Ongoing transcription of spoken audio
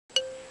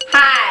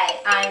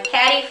I'm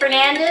Patty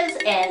Fernandez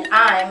and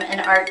I'm an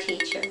art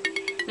teacher.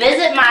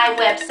 Visit my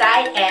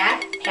website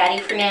at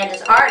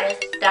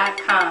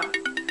pattyfernandezartist.com.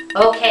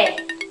 Okay,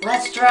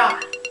 let's draw.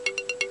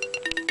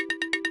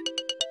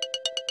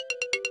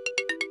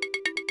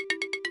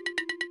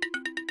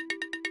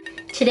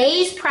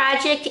 Today's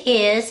project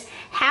is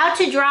how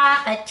to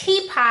draw a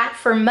teapot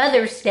for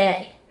Mother's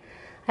Day.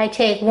 I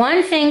take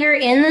one finger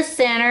in the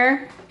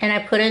center and I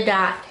put a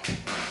dot.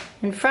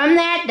 And from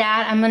that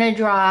dot, I'm going to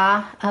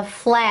draw a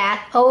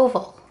flat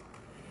oval.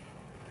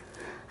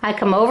 I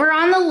come over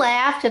on the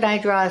left and I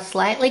draw a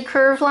slightly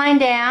curved line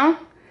down.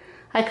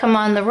 I come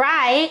on the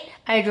right,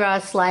 I draw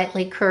a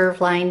slightly curved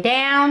line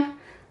down.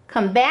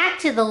 Come back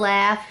to the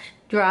left,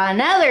 draw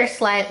another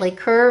slightly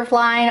curved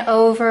line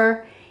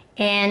over,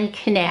 and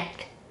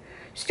connect.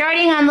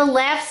 Starting on the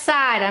left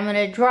side, I'm going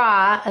to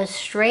draw a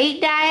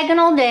straight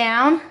diagonal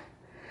down.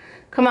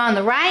 Come on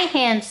the right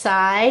hand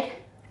side,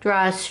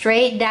 draw a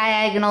straight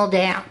diagonal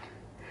down.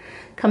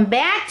 Come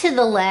back to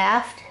the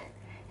left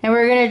and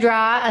we're going to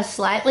draw a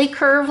slightly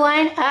curved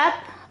line up,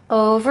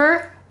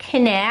 over,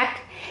 connect.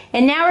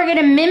 And now we're going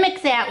to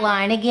mimic that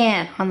line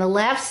again. On the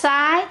left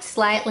side,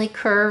 slightly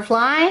curved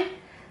line,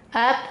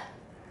 up,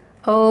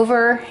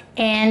 over,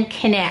 and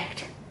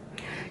connect.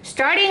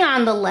 Starting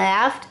on the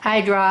left,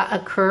 I draw a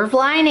curved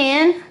line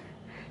in.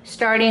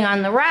 Starting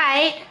on the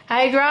right,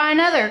 I draw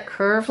another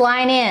curved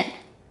line in.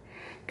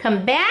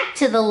 Come back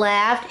to the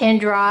left and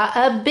draw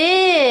a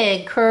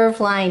big curved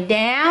line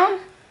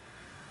down,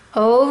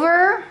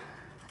 over,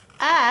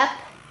 up,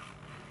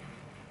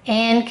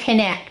 and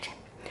connect.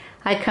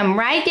 I come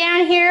right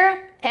down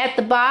here at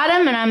the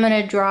bottom and I'm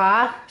going to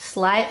draw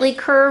slightly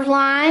curved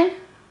line,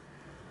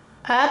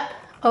 up,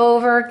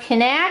 over,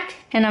 connect,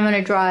 and I'm going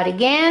to draw it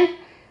again,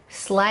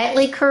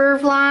 slightly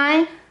curved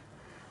line,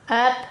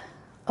 up,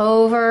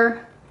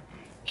 over,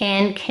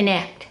 and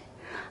connect.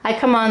 I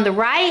come on the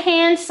right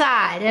hand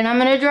side and I'm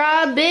going to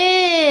draw a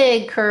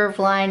big curved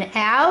line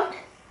out,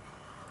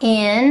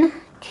 in,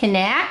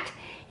 connect,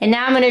 and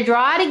now I'm going to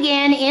draw it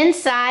again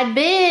inside,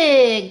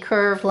 big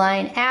curved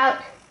line out,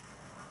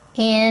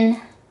 in,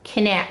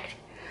 connect.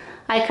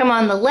 I come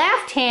on the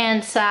left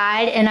hand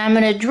side and I'm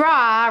going to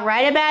draw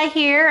right about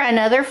here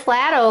another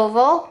flat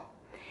oval,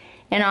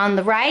 and on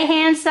the right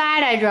hand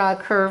side I draw a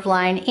curved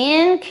line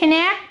in,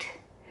 connect,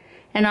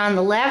 and on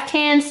the left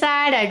hand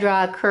side I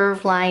draw a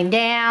curved line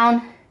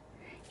down,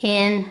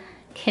 in,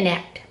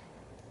 connect.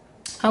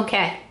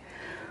 Okay,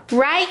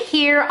 right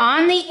here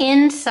on the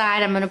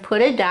inside I'm going to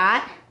put a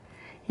dot,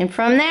 and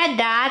from that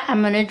dot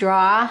I'm going to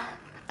draw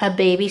a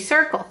baby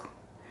circle.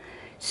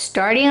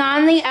 Starting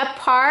on the up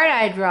part,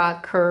 I draw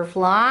a curved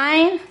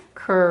line,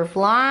 curved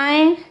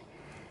line,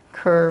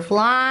 curved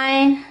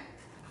line,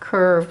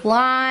 curved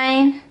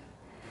line,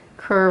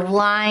 curved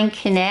line,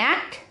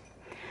 connect.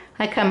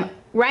 I come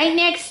right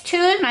next to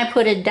it and I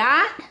put a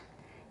dot,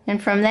 and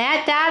from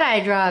that dot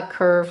I draw a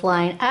curved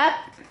line up,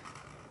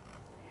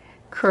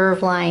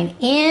 curved line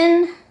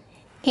in,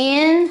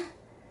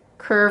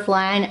 curved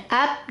line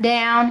up,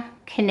 down,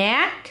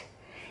 connect.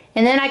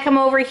 And then I come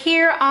over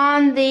here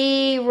on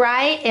the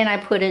right and I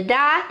put a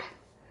dot,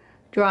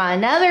 draw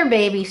another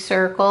baby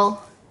circle,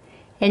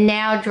 and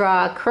now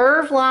draw a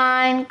curved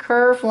line,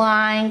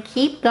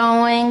 keep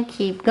going,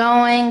 keep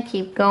going,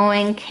 keep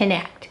going,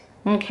 connect.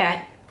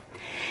 Okay.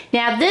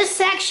 Now this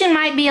section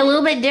might be a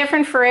little bit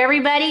different for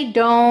everybody.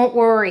 Don't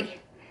worry.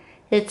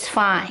 It's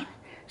fine.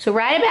 So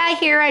right about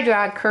here I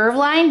draw a curved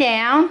line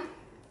down,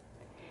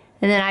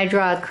 and then I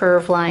draw a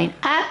curved line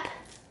up,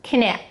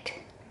 connect.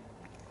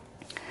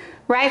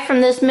 Right from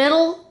this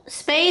middle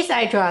space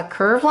I draw a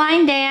curved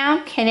line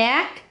down,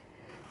 connect,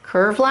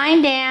 curved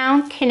line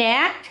down,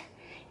 connect,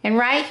 and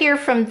right here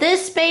from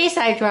this space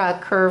I draw a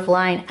curved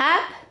line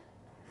up,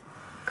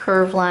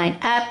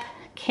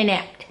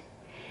 connect.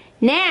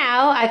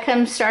 Now I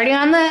come starting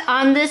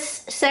on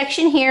this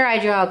section here, I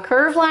draw a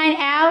curved line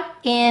out,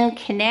 in,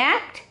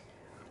 connect.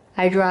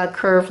 I draw a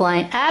curved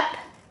line up,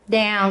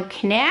 down,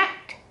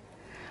 connect.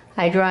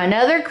 I draw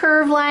another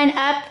curved line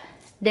up,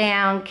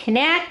 down,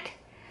 connect.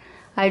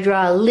 I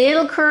draw a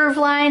little curved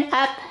line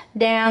up,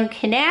 down,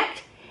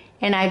 connect,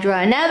 and I draw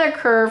another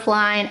curved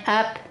line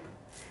up,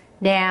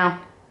 down,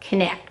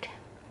 connect.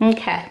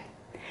 Okay.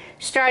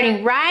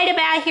 Starting right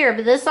about here,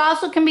 but this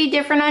also can be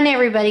different on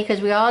everybody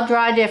because we all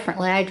draw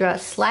differently. I draw a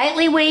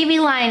slightly wavy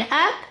line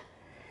up,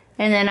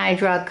 and then I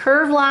draw a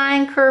curved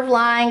line,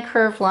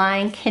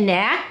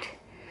 connect.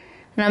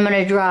 And I'm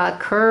going to draw a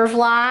curved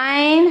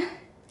line,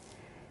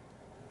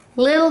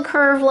 little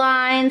curved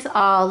lines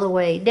all the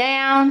way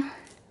down.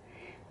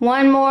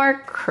 One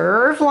more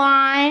curved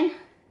line,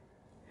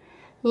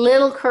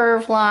 little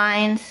curved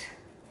lines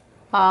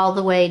all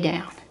the way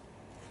down.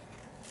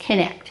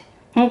 Connect.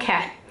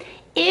 Okay.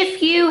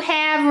 If you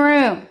have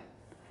room,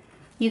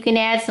 you can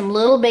add some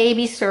little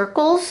baby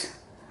circles,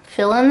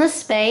 fill in the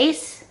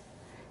space.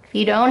 If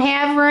you don't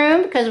have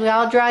room, because we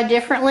all draw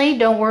differently,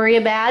 don't worry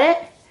about it.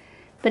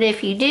 But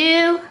if you do,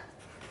 you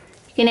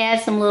can add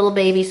some little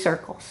baby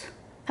circles.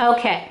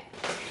 Okay,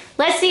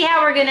 let's see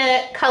how we're going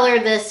to color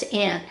this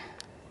in.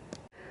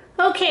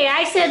 Okay,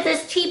 I said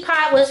this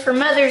teapot was for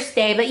Mother's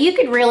Day, but you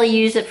could really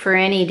use it for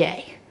any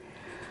day.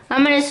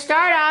 I'm going to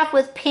start off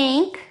with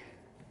pink,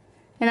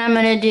 and I'm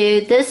going to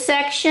do this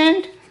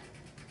section,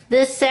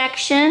 this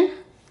section,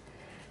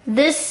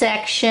 this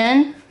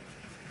section,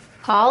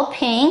 all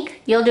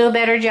pink. You'll do a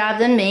better job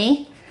than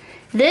me.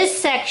 This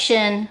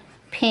section,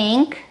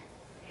 pink,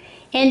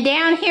 and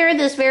down here,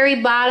 this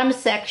very bottom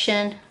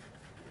section,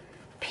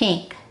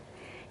 pink.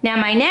 Now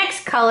my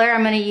next color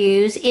I'm going to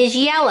use is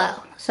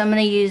yellow. So I'm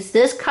going to use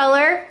this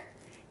color,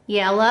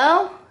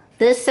 yellow,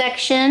 this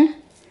section,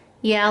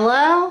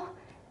 yellow,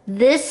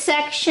 this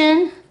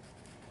section,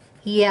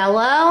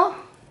 yellow,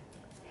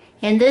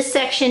 and this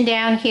section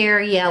down here,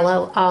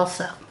 yellow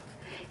also.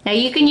 Now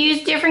you can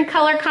use different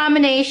color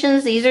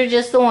combinations. These are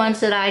just the ones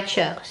that I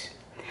chose.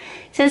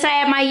 Since I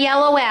have my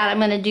yellow out, I'm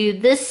going to do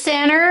this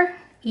center,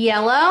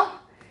 yellow,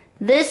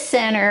 this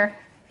center,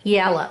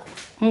 yellow.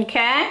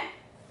 Okay?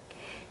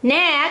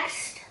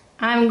 Next,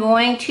 I'm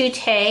going to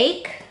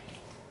take,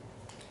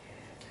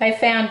 I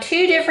found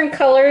two different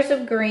colors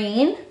of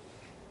green.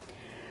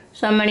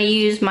 So I'm going to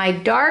use my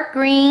dark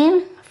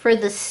green for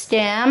the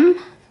stem.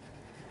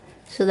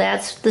 So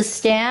that's the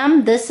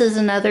stem. This is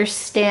another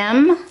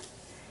stem.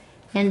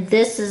 And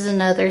this is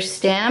another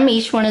stem.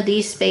 Each one of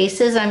these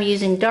spaces I'm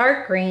using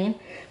dark green.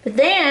 But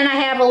then I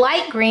have a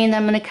light green that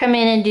I'm going to come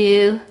in and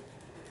do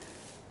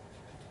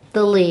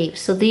the leaves.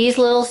 So these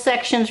little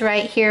sections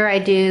right here I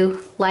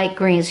do light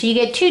green. So you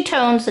get two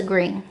tones of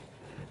green.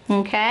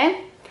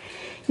 Okay?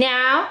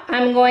 Now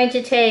I'm going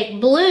to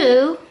take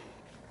blue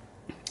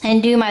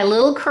and do my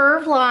little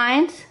curved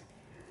lines.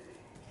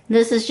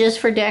 This is just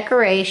for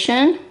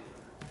decoration.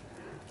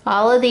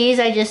 All of these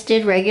I just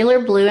did regular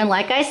blue, and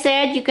like I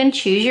said, you can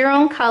choose your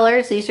own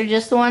colors. These are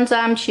just the ones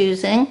I'm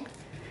choosing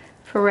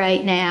for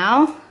right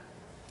now.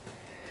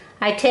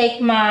 I take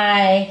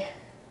my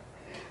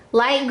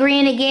light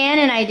green again,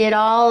 and I did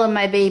all of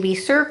my baby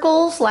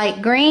circles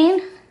light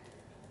green.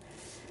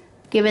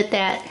 Give it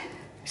that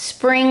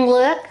spring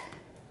look.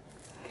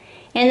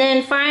 And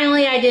then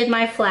finally I did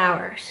my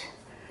flowers.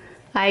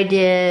 I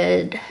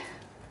did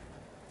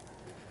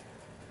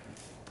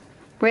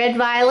red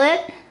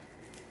violet,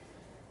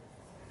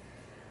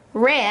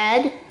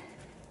 red,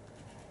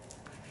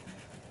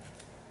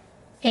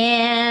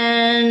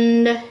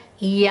 and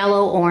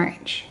yellow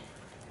orange.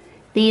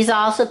 These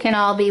also can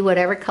all be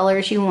whatever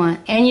colors you want,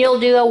 and you'll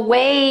do a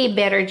way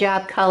better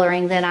job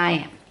coloring than I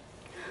am.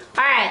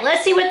 Alright,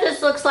 let's see what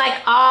this looks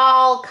like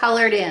all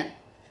colored in.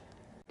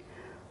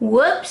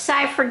 Whoops,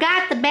 I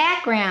forgot the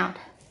background.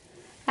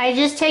 I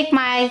just take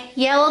my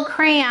yellow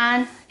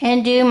crayon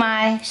and do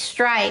my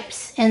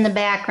stripes in the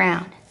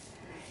background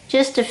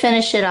just to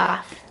finish it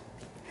off.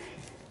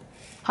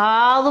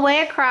 All the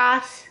way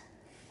across.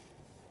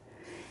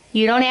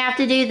 You don't have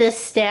to do this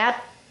step,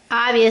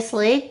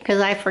 obviously,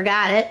 because I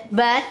forgot it,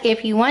 but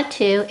if you want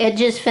to, it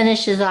just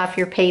finishes off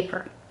your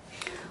paper.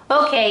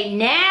 Okay,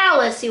 now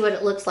let's see what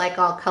it looks like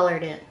all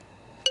colored in.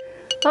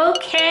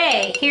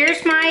 Okay,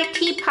 here's my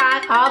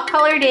teapot all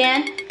colored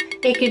in.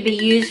 It could be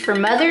used for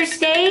Mother's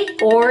Day,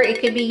 or it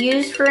could be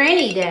used for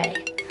any day.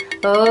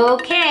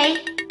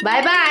 Okay,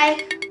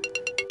 bye-bye.